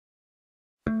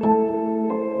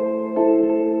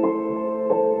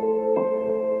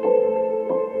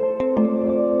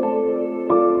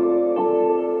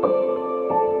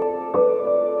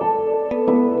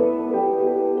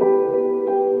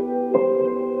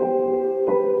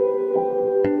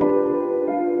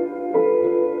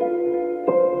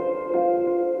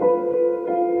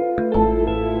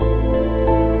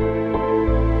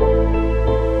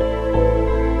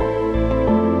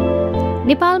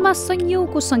नेपालमा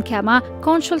संयौंको संख्यामा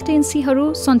कन्सल्टेन्सीहरू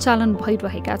सञ्चालन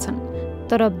भइरहेका छन्,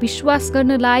 तर विश्वास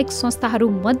गर्न लायक संस्थाहरू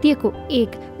मध्येको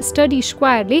एक स्टडी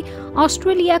स्क्वायरले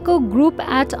अस्ट्रेलियाको ग्रुप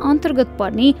एट अन्तर्गत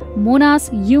पर्ने मोनास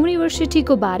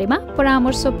युनिभर्सिटीको बारेमा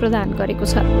परामर्श प्रदान गरेको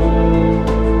छ।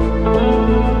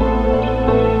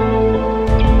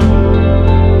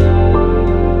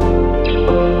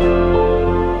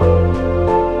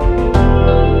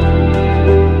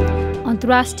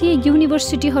 अन्तर्राष्ट्रिय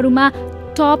युनिभर्सिटीहरूमा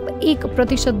टप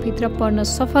 1% भित्र पर्न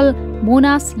सफल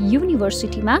मोनास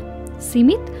युनिभर्सिटीमा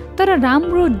सीमित तर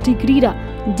राम्रो डिग्री र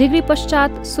डिग्री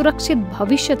पश्चात सुरक्षित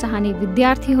भविष्य चाहने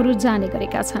विद्यार्थीहरू जाने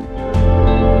गरेका छन्।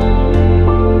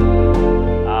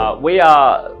 We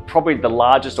are probably the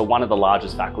largest or one of the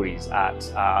largest faculties at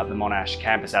the Monash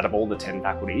campus out of all the 10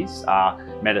 faculties,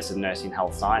 medicine, nursing,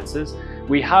 health sciences.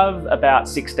 We have about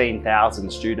 16,000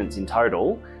 students in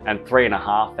total, and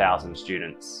 3,500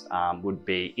 students would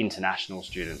be international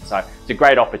students. So it's a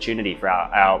great opportunity for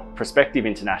our prospective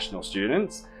international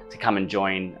students to come and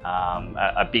join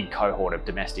a big cohort of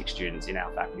domestic students in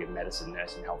our Faculty of Medicine,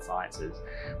 Nursing, Health Sciences.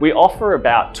 We offer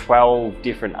about 12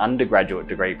 different undergraduate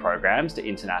degree programs to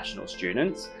international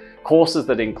students, courses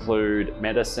that include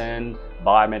medicine,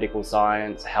 biomedical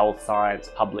science, health science,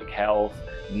 public health,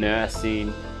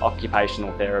 nursing,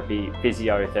 occupational therapy,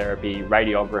 physiotherapy,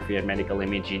 radiography and medical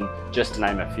imaging, just to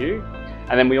name a few.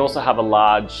 And then we also have a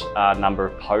large number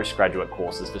of postgraduate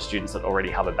courses for students that already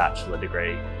have a bachelor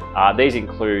degree. These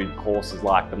include courses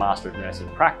like the Master of Nursing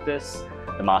Practice,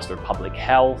 the Master of Public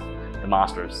Health, the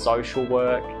Master of Social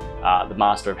Work, the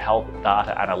Master of Health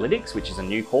Data Analytics, which is a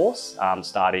new course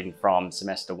starting from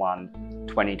semester 1,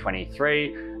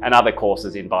 2023, and other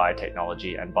courses in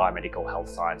biotechnology and biomedical health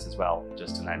science as well,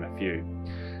 just to name a few.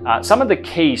 Some of the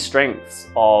key strengths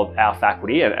of our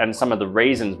faculty and some of the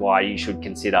reasons why you should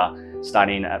consider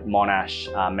studying at Monash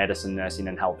Medicine, Nursing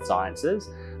and Health Sciences.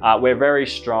 We're very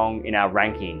strong in our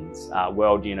rankings,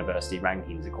 World University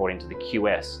rankings, according to the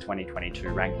QS 2022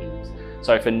 rankings.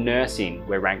 So for nursing,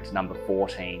 we're ranked number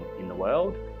 14 in the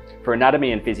world. For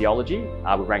anatomy and physiology,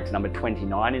 we're ranked number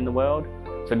 29 in the world.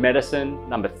 For medicine,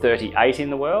 number 38 in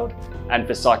the world. And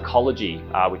for psychology,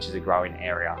 which is a growing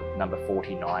area, number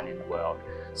 49 in the world.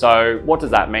 So what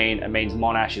does that mean? It means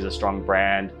Monash is a strong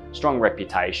brand, strong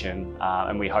reputation,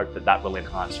 and we hope that that will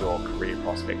enhance your career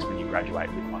prospects when you graduate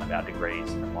with one of our degrees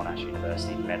at Monash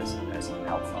University in Medicine, Nursing and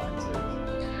Health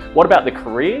Sciences. What about the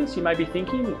careers, you may be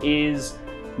thinking? Is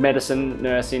medicine,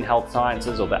 nursing, health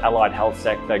sciences or the allied health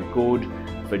sector good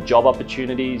for job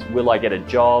opportunities? Will I get a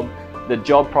job? The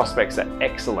job prospects are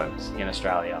excellent in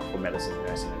Australia for medicine,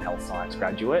 nursing and health science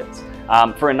graduates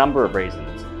for a number of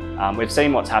reasons. We've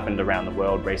seen what's happened around the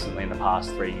world recently in the past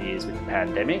 3 years with the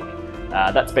pandemic.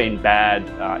 That's been bad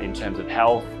in terms of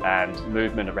health and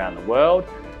movement around the world.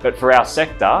 But for our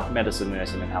sector, medicine,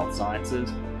 nursing and health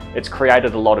sciences, it's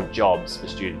created a lot of jobs for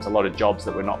students, a lot of jobs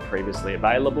that were not previously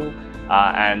available.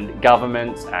 And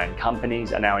governments and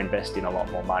companies are now investing a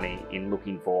lot more money in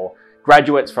looking for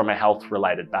graduates from a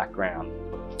health-related background.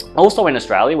 Also in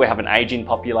Australia, we have an ageing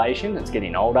population, it's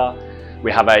getting older.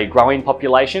 We have a growing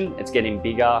population, it's getting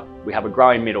bigger. We have a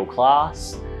growing middle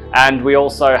class, and we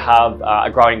also have a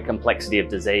growing complexity of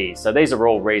disease. So these are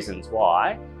all reasons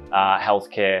why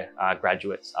healthcare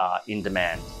graduates are in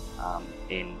demand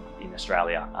in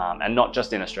Australia, and not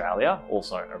just in Australia,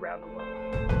 also around the world.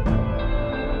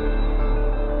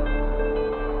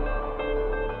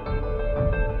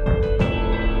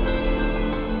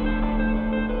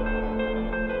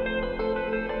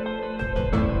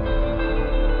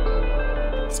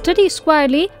 Study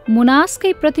स्क्वायरले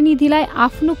मोनासकै प्रतिनिधिलाई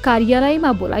आफ्नो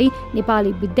कार्यालयमा बोलाई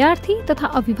नेपाली विद्यार्थी तथा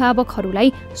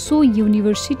अभिभावकहरूलाई सो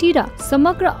university र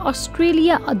समग्र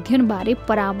Australia अध्ययनबारे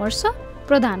परामर्श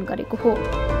प्रदान गरेको हो।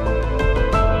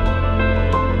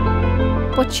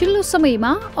 पछिल्लो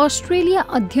समयमा अस्ट्रेलिया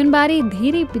अध्ययनबारे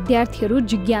धेरै विद्यार्थीहरू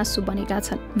जिज्ञासु बनेका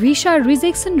छन्। भिसा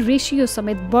रिजेक्सन रेशियो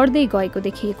समेत बढ्दै गएको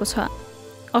देखिएको छ।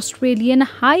 अस्ट्रेलियन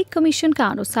हाई कमिसनका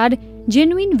अनुसार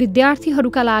जेन्युइन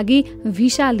विद्यार्थीहरूका लागि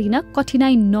भिसा लिन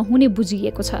कठिनाई नहुने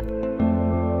बुझिएको छ।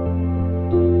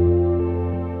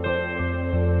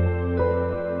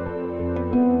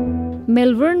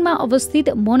 मेलबर्नमा अवस्थित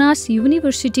मोनास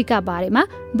युनिभर्सिटीका बारेमा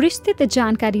विस्तृत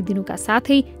जानकारी दिनुका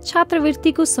साथै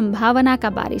छात्रवृत्तिको सम्भावनाका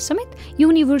बारे समेत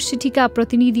युनिभर्सिटीका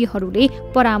प्रतिनिधिहरूले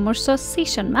परामर्श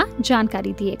सेसनमा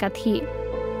जानकारी दिएका थिए।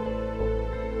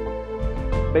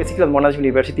 Basically, at Monash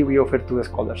University, we offer two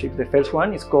scholarships. The first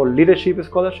one is called Leadership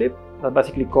Scholarship, that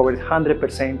basically covers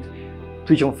 100%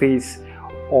 tuition fees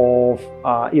of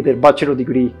either bachelor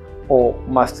degree or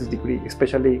master's degree,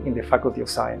 especially in the Faculty of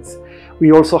Science.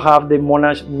 We also have the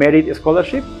Monash Merit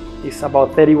Scholarship. It's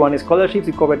about 31 scholarships.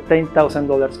 We cover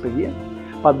 $10,000 per year.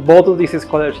 But both of these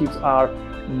scholarships are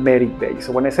merit-based.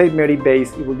 So when I say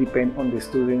merit-based, it will depend on the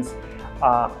students'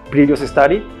 previous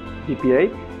study, GPA,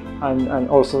 and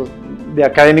also the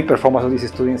academic performance of these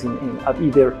students at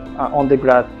either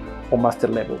undergrad or master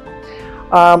level.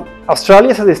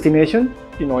 Australia as a destination,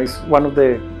 is one of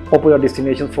the popular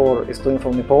destinations for students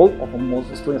from Nepal or for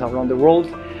most students around the world.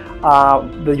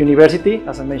 The university,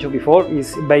 as I mentioned before,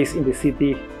 is based in the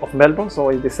city of Melbourne, so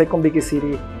it's the second biggest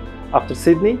city after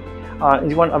Sydney.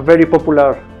 It's a very popular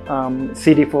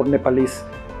city for Nepalese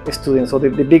students. So the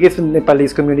biggest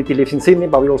Nepalese community lives in Sydney,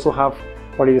 but we also have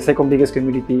probably the second biggest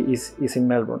community is in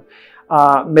Melbourne.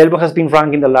 Melbourne has been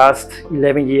ranked in the last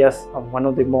 11 years as one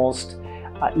of the most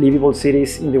livable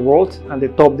cities in the world and the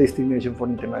top destination for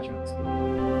international students.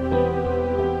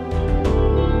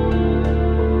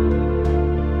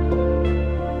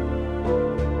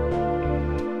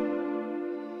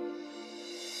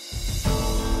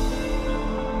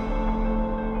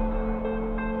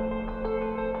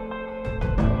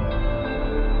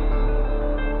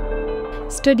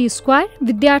 Study square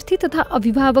विद्यार्थी तथा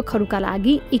अभिभावकहरूका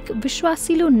लागि एक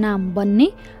विश्वासिलो नाम बन्ने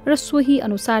र सोही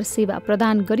अनुसार सेवा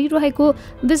प्रदान गरिरहेको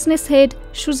बिजनेस हेड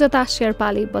सुजता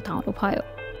शेर्पाले बताउनुभयो।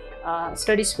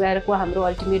 स्टडी स्क्वायरको हाम्रो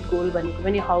अल्टिमेट गोल भनेको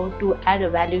पनि हाउ टु एड अ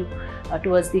भ्याल्यु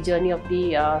towards the journey of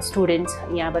the students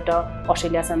यहाँबाट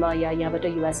अस्ट्रेलियासम्म या यहाँबाट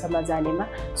युएससम्म जानेमा।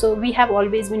 So we have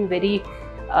always been very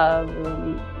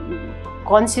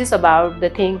conscious about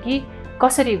the thing कि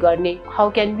कसरी गर्ने, हाउ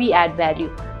क्यान वी एड भ्याल्यु,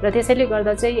 र त्यसैले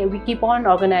गर्दा चाहिँ we keep on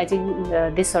organising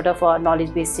this sort of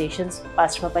knowledge based sessions.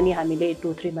 पास्टमा पनि हामीले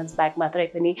 2-3 months ब्याक मात्रै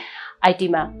पनि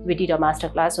आइटीमा we did a master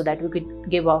class so that we could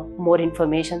give a more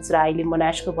informations, र अहिले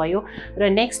मोनासको भयो, र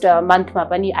नेक्स्ट मन्थमा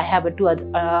पनि I have 2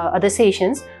 other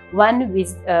sessions. One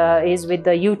is with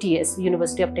the UTS,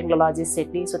 University of Technology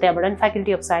Sydney. So त्यहाँबाट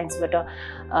faculty of साइन्सबाट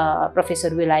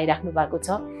professor will आइराख्नु भएको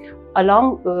छ। Along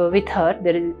with her,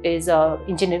 there is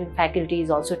engineering faculty is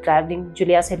also traveling.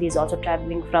 Julia Selly is also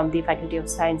traveling from the Faculty of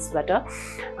Science.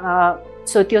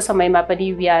 So त्यो समयमा पनि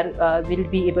we will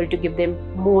be able to give them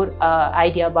more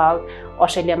idea about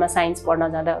अस्ट्रेलियामा signs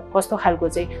पढ्न जाँदा कस्तो खालको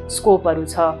चाहिँ स्कोपहरू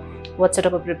छ, what sort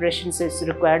of preparations is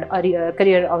required,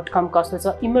 career outcome कस्तो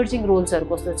छ, इमर्जिङ रोल्सहरू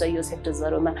कस्तो छ यो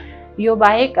सेक्टर्सहरूमा। यो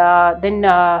बाहेक then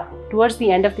towards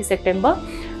the end of the September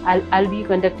I'll be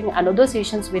conducting another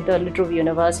sessions with the Latrobe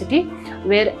University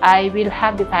where I will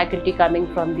have the faculty coming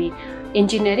from the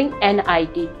engineering and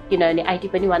IT. किनभने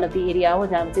IT पनि one of the area हो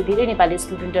जहाँ चाहिँ धेरै नेपाली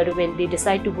स्टुडेन्टहरू when they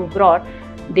decide to go abroad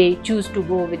they choose to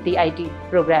go with the IT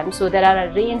program. So there are a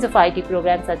range of IT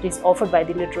programs that is offered by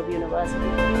the Latrobe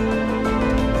University.